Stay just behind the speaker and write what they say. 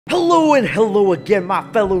Hello and hello again, my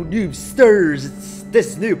fellow noobsters. It's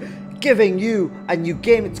this noob giving you a new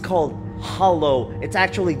game. It's called Hollow. It's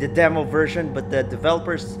actually the demo version, but the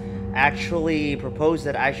developers actually proposed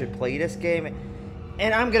that I should play this game,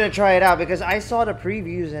 and I'm gonna try it out because I saw the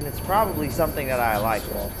previews and it's probably something that I like.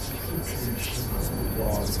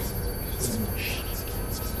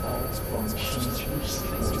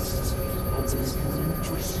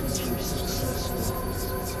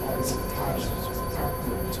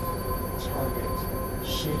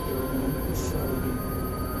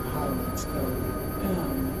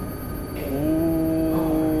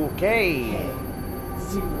 Okay.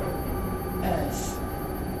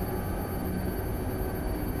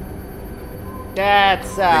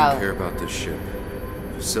 That's I didn't care about this ship,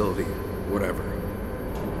 facility, whatever.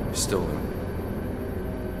 Still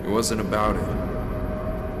don't. It wasn't about it.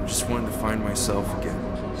 I just wanted to find myself again.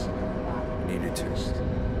 Needed to.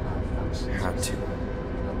 Had to.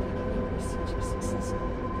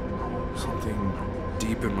 Something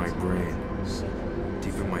deep in my brain,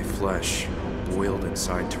 deep in my flesh, boiled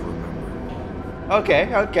inside to remember.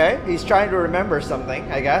 Okay. He's trying to remember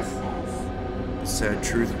something, I guess. The sad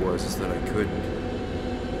truth was that I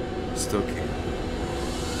couldn't. Still can't.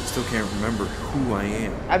 Still can't remember who I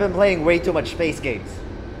am. I've been playing way too much space games.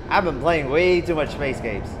 I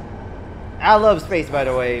love space, by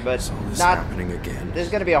the way, but Is all this not happening again? There's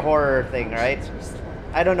gonna be a horror thing, right?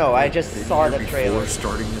 I don't know. I just saw the trailer. Before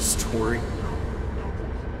starting this story?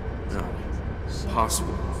 No.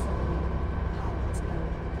 Possible.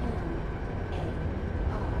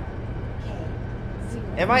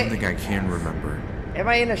 Am I don't think I can remember. Am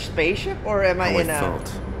I in a spaceship or am I How in I a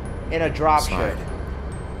felt. in a drop Inside. ship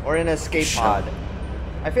or in an escape Shell. pod?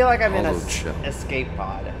 I feel like I'm in a Hollowed shell. escape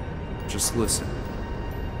pod. Just listen.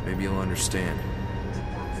 Maybe you'll understand.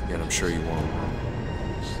 Yet I'm sure you won't.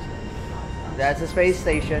 That's a space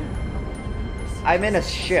station. I'm in a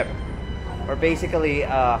ship, or basically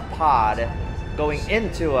a pod, going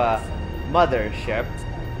into a mothership,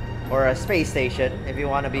 or a space station, if you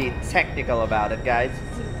want to be technical about it, guys.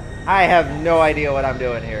 I have no idea what I'm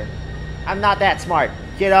doing here. I'm not that smart.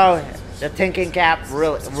 You know, the thinking cap,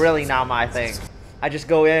 really not my thing. I just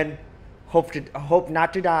go in, hope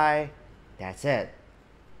not to die. That's it.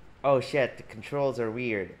 Oh shit, the controls are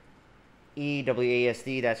weird. E,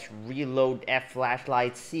 WASD, that's reload, F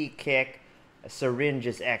flashlight, C kick, syringe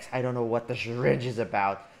is X. I don't know what the syringe is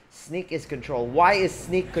about. Sneak is control. Why is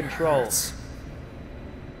sneak control?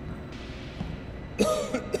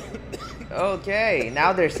 Okay,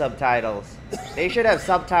 now there's subtitles. They should have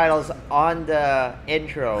subtitles on the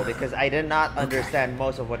intro because I did not understand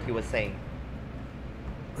most of what he was saying.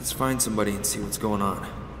 Let's find somebody and see what's going on.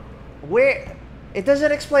 Where? It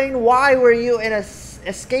doesn't explain why were you in a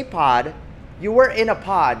escape pod. You were in a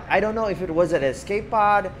pod. I don't know if it was an escape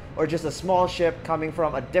pod or just a small ship coming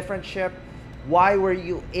from a different ship. Why were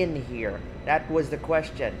you in here? That was the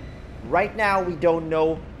question. Right now, we don't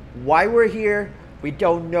know why we're here. We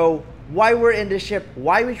don't know why we're in the ship,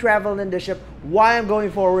 why we travel in the ship, why I'm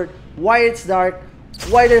going forward, why it's dark,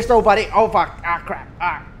 why there's nobody. Oh, fuck. Ah, crap.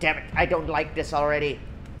 Ah, damn it. I don't like this already.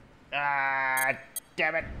 Ah,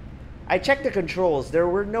 damn it. I checked the controls. There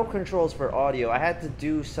were no controls for audio. I had to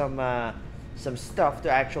do some stuff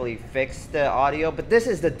to actually fix the audio. But this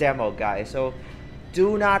is the demo, guys. So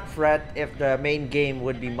do not fret if the main game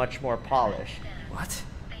would be much more polished. What?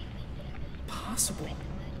 Impossible.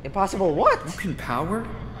 Impossible what? Broken power?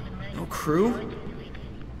 No crew?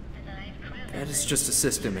 That is just a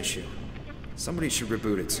system issue. Somebody should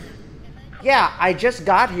reboot it soon. Yeah, I just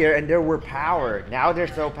got here and there were power. Now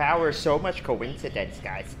there's no power. So much coincidence,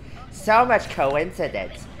 guys. So much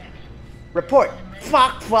coincidence. Report.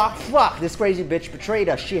 Fuck. This crazy bitch betrayed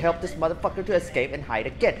us. She helped this motherfucker to escape and hide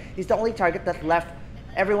again. He's the only target that's left.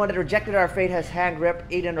 Everyone that rejected our fate has hanged,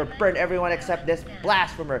 ripped, eaten, or burned everyone except this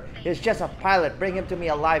blasphemer. He's just a pilot. Bring him to me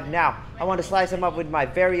alive now. I want to slice him up with my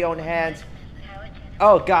very own hands.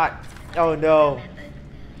 Oh god. Oh no.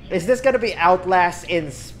 Is this gonna be Outlast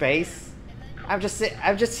in space? I'm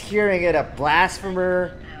just hearing it, a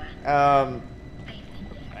blasphemer,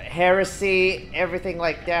 heresy, everything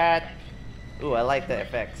like that. Ooh, I like the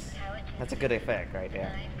effects. That's a good effect right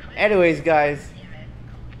there. Anyways, guys.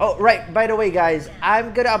 Oh, right, by the way, guys,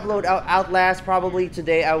 I'm gonna upload Outlast probably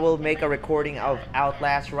today. I will make a recording of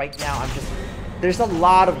Outlast right now. There's a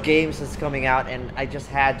lot of games that's coming out, and I just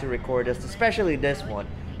had to record this, especially this one.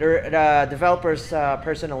 The developers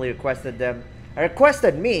personally requested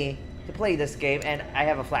me to play this game, and I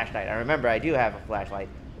have a flashlight. I remember I do have a flashlight.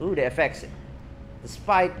 Ooh, the effects.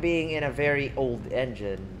 Despite being in a very old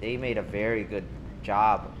engine, they made a very good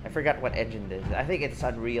job. I forgot what engine this is. I think it's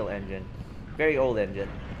Unreal Engine. Very old engine.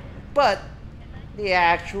 But they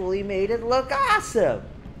actually made it look awesome.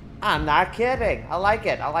 I'm not kidding. I like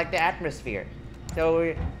it. I like the atmosphere.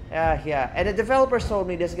 So, yeah. And the developers told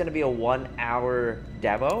me this is going to be a 1 hour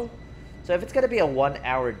demo. So if it's going to be a 1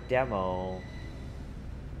 hour demo,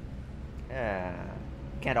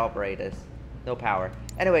 can't operate this. No power.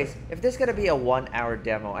 Anyways, if this is going to be a 1 hour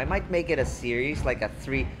demo, I might make it a series, like a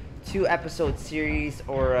 2 episode series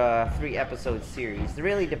or a 3 episode series. It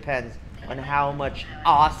really depends on how much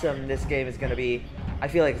awesome this game is going to be. I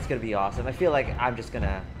feel like it's going to be awesome. I feel like I'm just going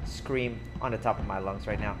to scream on the top of my lungs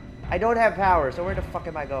right now. I don't have power, so where the fuck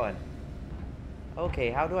am I going?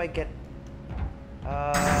 Okay, how do I get...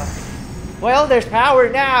 Well, there's power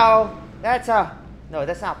now! That's no,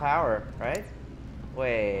 that's not power, right?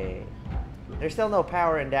 Wait. There's still no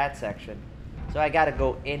power in that section. So I gotta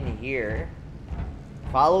go in here.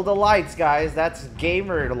 Follow the lights, guys. That's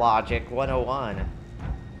gamer logic 101.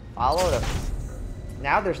 Follow the...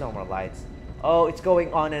 Now there's no more lights. Oh, it's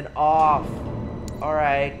going on and off.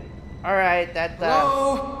 Alright. Alright, that...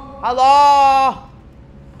 Hello? Hello?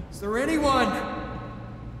 Is there anyone?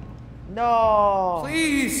 No.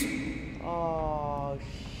 Please! Oh,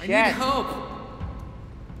 shit. I need help!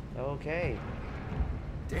 Okay.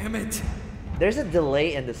 Damn it! There's a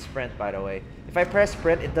delay in the sprint, by the way. If I press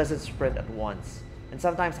sprint, it doesn't sprint at once. And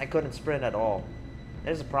sometimes I couldn't sprint at all.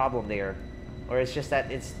 There's a problem there. Or it's just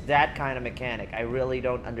that it's that kind of mechanic. I really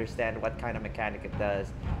don't understand what kind of mechanic it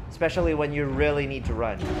does. Especially when you really need to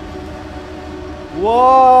run.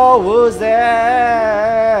 Whoa, who's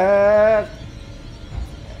that?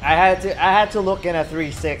 I had to look in a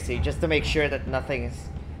 360 just to make sure that nothing's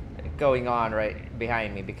going on right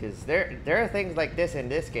behind me, because there are things like this in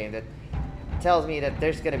this game that tells me that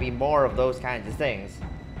there's gonna be more of those kinds of things.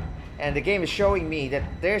 And the game is showing me that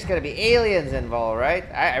there's gonna be aliens involved, right?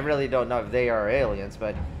 I really don't know if they are aliens,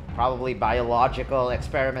 but probably biological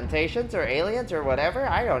experimentations or aliens or whatever.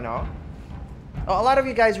 I don't know. Oh, a lot of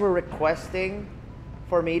you guys were requesting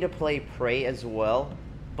for me to play Prey as well,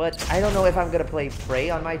 but I don't know if I'm gonna play Prey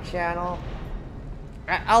on my channel.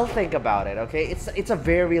 I'll think about it, okay? It's a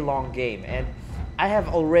very long game, and I have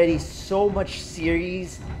already so much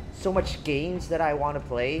series, so much games that I want to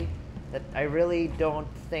play that I really don't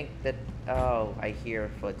think that... Oh, I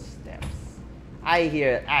hear footsteps.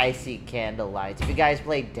 I see candlelights. If you guys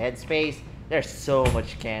play Dead Space, there's so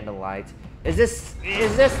much candlelight. Is this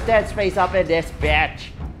Dead Space up in this bitch?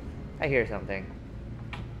 I hear something.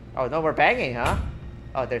 Oh, no more banging, huh?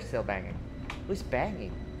 Oh, they're still banging. Who's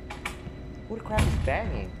banging? Who the crap is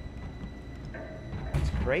banging? That's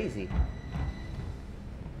crazy.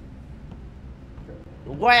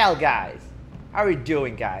 Well, guys, how are we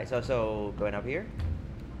doing, guys? Also, going up here?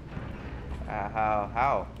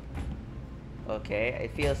 How? Okay,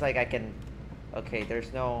 it feels like I can... Okay,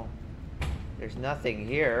 there's nothing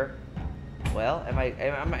here. Well,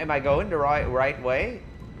 am I going the right way?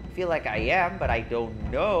 I feel like I am, but I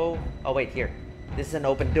don't know. Oh, wait, here. This is an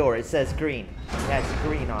open door. It says green. It has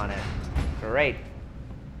green on it. Great.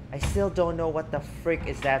 I still don't know what the frick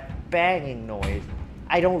is that banging noise.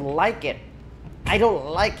 I don't like it. I don't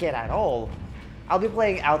like it at all. I'll be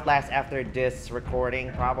playing Outlast after this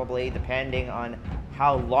recording, probably, depending on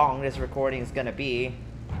how long this recording is gonna be.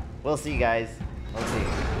 We'll see, guys. We'll see.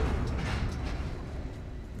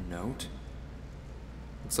 Note?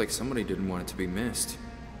 Looks like somebody didn't want it to be missed.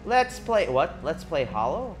 Let's play what? Let's play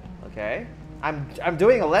Hollow? Okay. I'm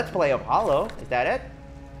doing a let's play of Hollow. Is that it?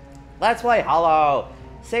 Let's play Hollow.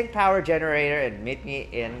 Sync power generator and meet me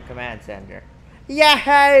in command center. Yeah,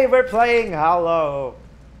 hey, we're playing Hollow.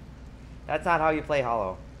 That's not how you play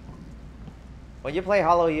Hollow. When you play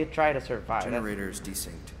Hollow, you try to survive. Generator is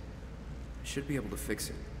desynced. I should be able to fix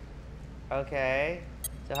it. Okay.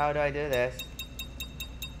 So how do I do this?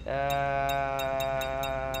 How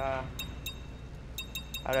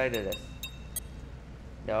do I do this?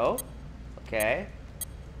 No? Okay.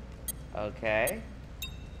 Okay.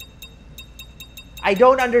 I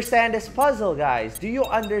don't understand this puzzle, guys. Do you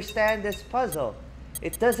understand this puzzle?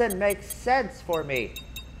 It doesn't make sense for me.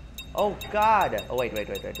 Oh, God. Oh, wait.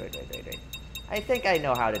 I think I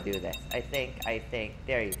know how to do this. I think.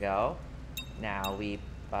 There you go. Now we...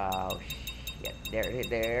 Oh, shit.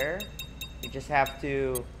 There. We just have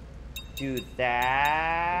to do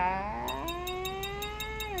that,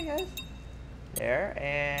 I guess. There,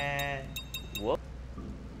 and... Whoop.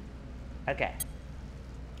 Okay.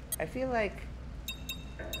 I feel like...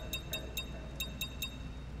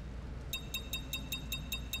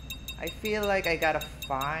 I gotta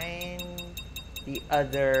find the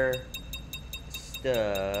other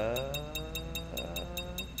stuff.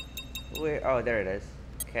 Where? Oh, there it is.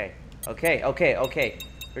 Okay.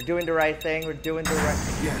 We're doing the right thing. We're doing the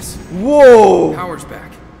right... Yes. Whoa! Power's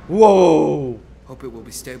back. Whoa! Hope it will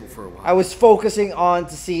be stable for a while. I was focusing on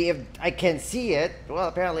to see if I can see it. Well,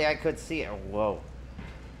 apparently I could see it. Whoa.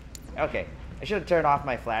 Okay. I should have turned off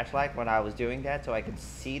my flashlight when I was doing that so I could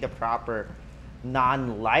see the proper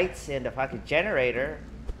non-lights in the fucking generator.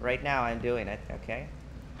 Right now I'm doing it. Okay.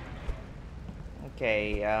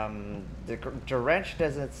 Okay. The wrench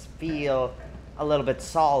doesn't feel a little bit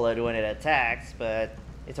solid when it attacks, but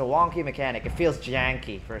it's a wonky mechanic. It feels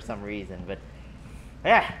janky for some reason, but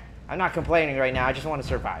yeah. I'm not complaining right now. I just want to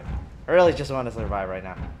survive. I really just want to survive right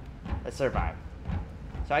now. Let's survive.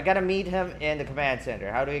 So I gotta meet him in the command center.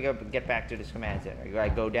 How do we get back to this command center? Do I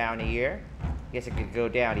go down here? Guess I could go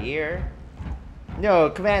down here. No,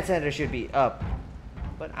 command center should be up.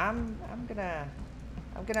 But I'm gonna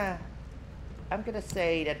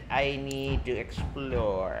say that I need to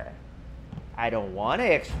explore. I don't want to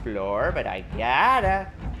explore, but I gotta.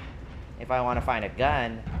 If I want to find a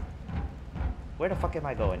gun. Where the fuck am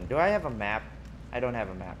I going? Do I have a map? I don't have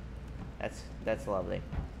a map. That's lovely.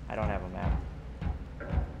 I don't have a map.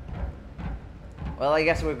 Well, I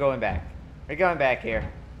guess we're going back. We're going back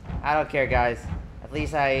here. I don't care, guys. At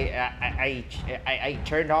least I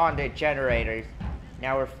turned on the generators.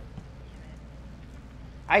 Now we're...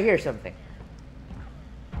 I hear something.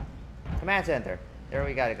 Command center. There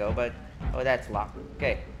we gotta go, but... Oh, that's locked.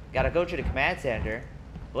 Okay. Gotta go to the command center.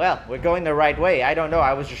 Well, we're going the right way. I don't know.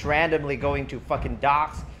 I was just randomly going to fucking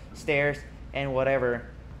docks, stairs, and whatever.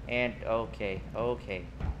 And okay.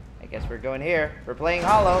 I guess we're going here. We're playing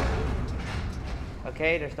Hollow.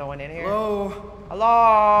 Okay, there's no one in here. Hello?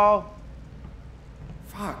 Hello?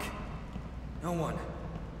 Fuck. No one.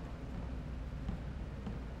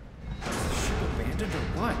 Is the ship abandoned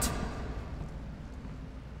or what?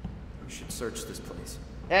 We should search this place.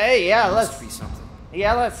 Hey, yeah, There let's... must be something.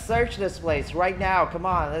 Yeah, let's search this place right now. Come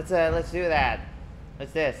on, let's do that.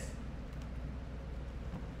 What's this?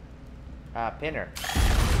 Pinner.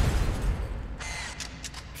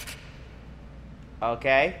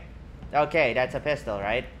 Okay. Okay, that's a pistol,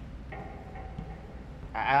 right?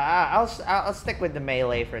 I'll stick with the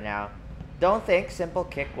melee for now. Don't think simple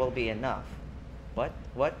kick will be enough. What?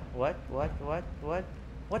 What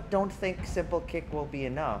don't think simple kick will be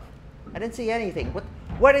enough? I didn't see anything.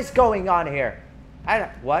 What is going on here?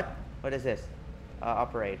 What? What is this?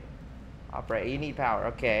 Operate. Operate. You need power.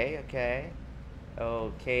 Okay.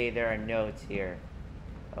 Okay, there are notes here.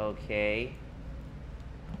 Okay.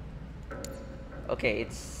 Okay,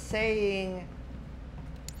 it's saying...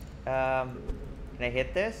 can I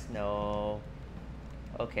hit this? No.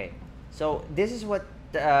 Okay. So, this is what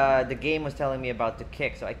the game was telling me about to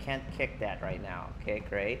kick, so I can't kick that right now. Okay,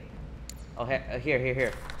 great. Oh,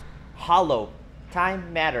 here. Hollow.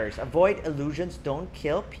 Time matters. Avoid illusions. Don't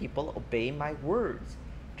kill people. Obey my words.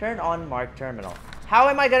 Turn on marked terminal. How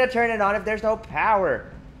am I gonna turn it on if there's no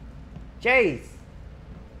power? Jeez.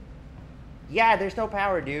 Yeah, there's no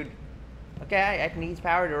power, dude. Okay, I need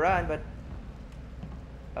power to run, but...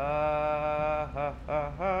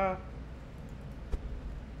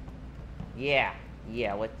 Yeah,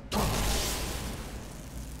 what...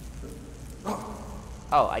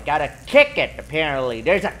 Oh, I gotta kick it, apparently.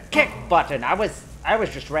 There's a kick button. I was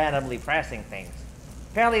just randomly pressing things.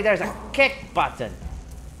 Apparently there's a kick button.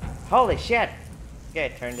 Holy shit.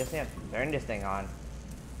 Okay, turn this thing on.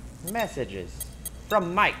 Messages.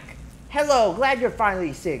 From Mike. Hello, glad you're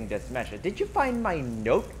finally seeing this message. Did you find my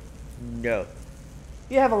note? No.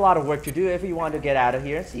 You have a lot of work to do if you want to get out of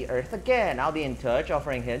here and see Earth again. I'll be in touch,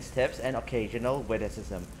 offering hints, tips, and occasional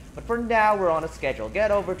witticism. But for now, we're on a schedule.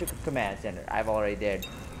 Get over to the command center. I've already did.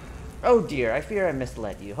 Oh dear, I fear I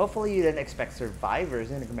misled you. Hopefully you didn't expect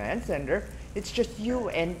survivors in the command center. It's just you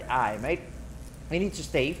and I, mate. We need to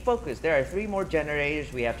stay focused. There are 3 more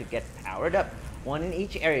generators we have to get powered up. 1 in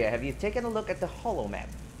each area. Have you taken a look at the holo map?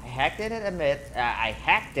 I hacked it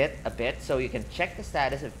a bit so you can check the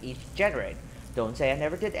status of each generator. Don't say I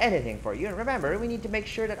never did anything for you. And remember, we need to make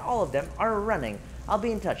sure that all of them are running. I'll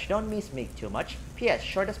be in touch. Don't miss me too much. P.S.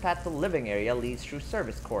 Shortest path to living area leads through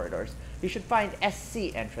service corridors. You should find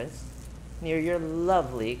SC entrance near your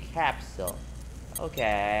lovely capsule.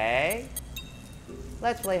 Okay.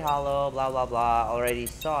 Let's play Hollow. Blah, blah, blah. Already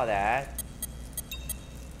saw that.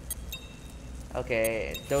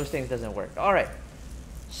 Okay. Those things doesn't work. Alright.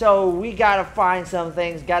 So, we gotta find some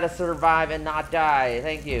things. Gotta survive and not die.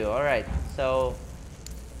 Thank you. Alright. So...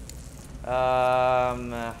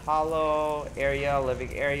 hollow area,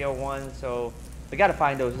 living area 1. So we gotta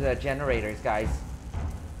find those generators, guys.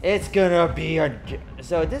 It's gonna be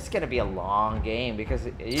so this is gonna be a long game because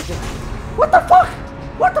you just... What the fuck?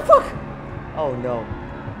 What the fuck? Oh no.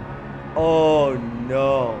 Oh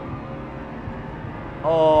no.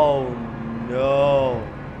 Oh no.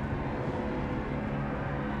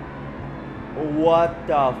 What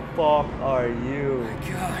the fuck are you? My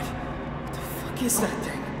God. What the fuck is that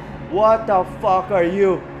thing? What the fuck are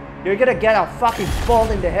you? You're gonna get a fucking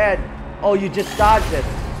bolt in the head. Oh, you just dodged it.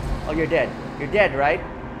 Oh, you're dead. You're dead, right?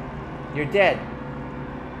 You're dead.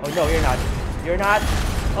 Oh no, you're not. You're not.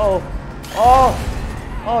 Oh. Oh.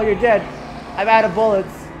 Oh, you're dead. I'm out of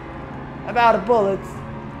bullets. I'm out of bullets.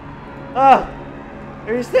 Ah.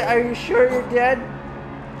 Are you sure you're dead?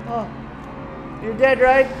 Oh. You're dead,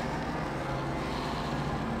 right?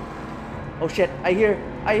 Oh shit, I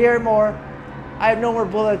hear more. I have no more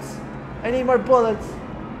bullets. I need more bullets.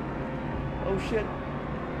 Oh shit.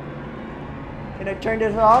 Can I turn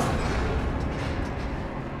this off?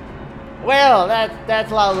 Well,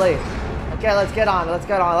 that's lovely. Okay, let's get on. Let's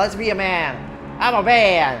get on. Let's be a man. I'm a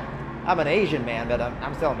man. I'm an Asian man, but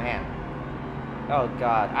I'm still a man. Oh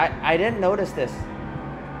god, I didn't notice this.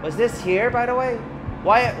 Was this here, by the way?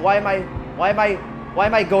 Why am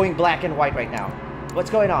I going black and white right now? What's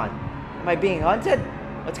going on? Am I being hunted?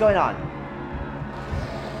 What's going on?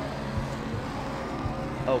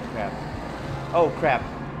 Oh crap. Oh crap.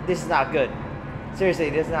 This is not good. Seriously,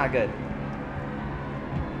 this is not good.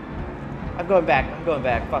 I'm going back. I'm going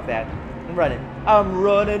back. Fuck that. I'm running. I'm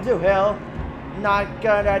running to hell. Not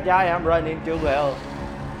gonna die. I'm running to hell.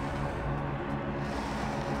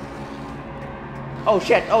 Oh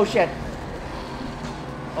shit. Oh shit.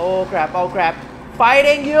 Oh crap. Oh crap.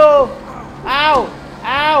 Fighting you. Ow.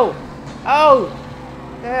 Ow. Oh.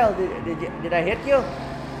 The hell? Did I hit you?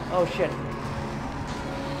 Oh shit.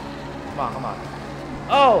 Come on. Come on.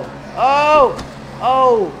 Oh. Oh.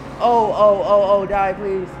 Oh. Oh. Oh. Oh. Oh. Die,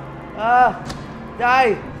 please.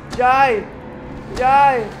 Die. Die.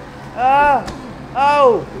 Die.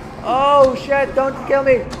 Oh. Oh shit. Don't kill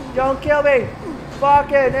me. Don't kill me.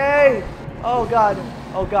 Fucking hey. Oh god.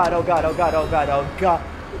 Oh god. Oh god. Oh god. Oh god. Oh god.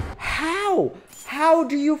 How? How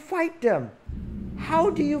do you fight them? How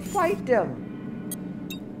do you fight them?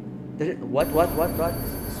 What?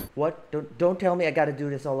 What? Don't tell me I gotta do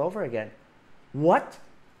this all over again. What?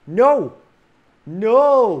 No.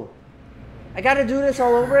 No. I gotta do this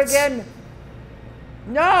all over again?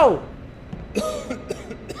 No!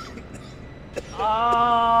 Oh,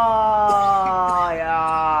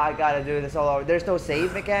 yeah, I gotta do this all over. There's no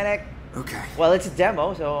save mechanic? Okay. Well, it's a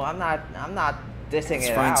demo, so I'm not dissing Let's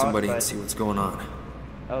it find out, somebody but... and see what's going on.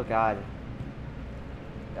 Oh, God.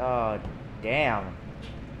 Oh, damn.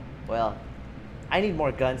 Well, I need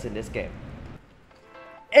more guns in this game.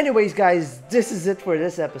 Anyways, guys, this is it for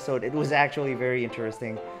this episode. It was actually very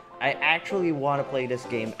interesting. I actually want to play this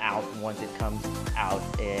game out once it comes out,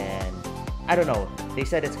 and I don't know. They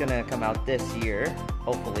said it's gonna come out this year,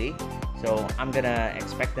 hopefully. So I'm gonna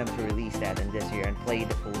expect them to release that in this year and play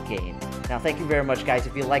the full game. Now, thank you very much, guys.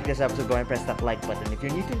 If you like this episode, go ahead and press that like button. If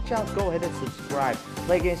you're new to the channel, go ahead and subscribe.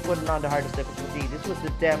 Play games, put it on the hardest difficulty. This was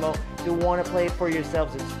the demo. If you want to play it for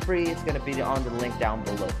yourselves, it's free. It's gonna be on the link down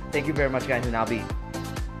below. Thank you very much, guys, and I'll be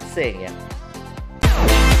seeing ya.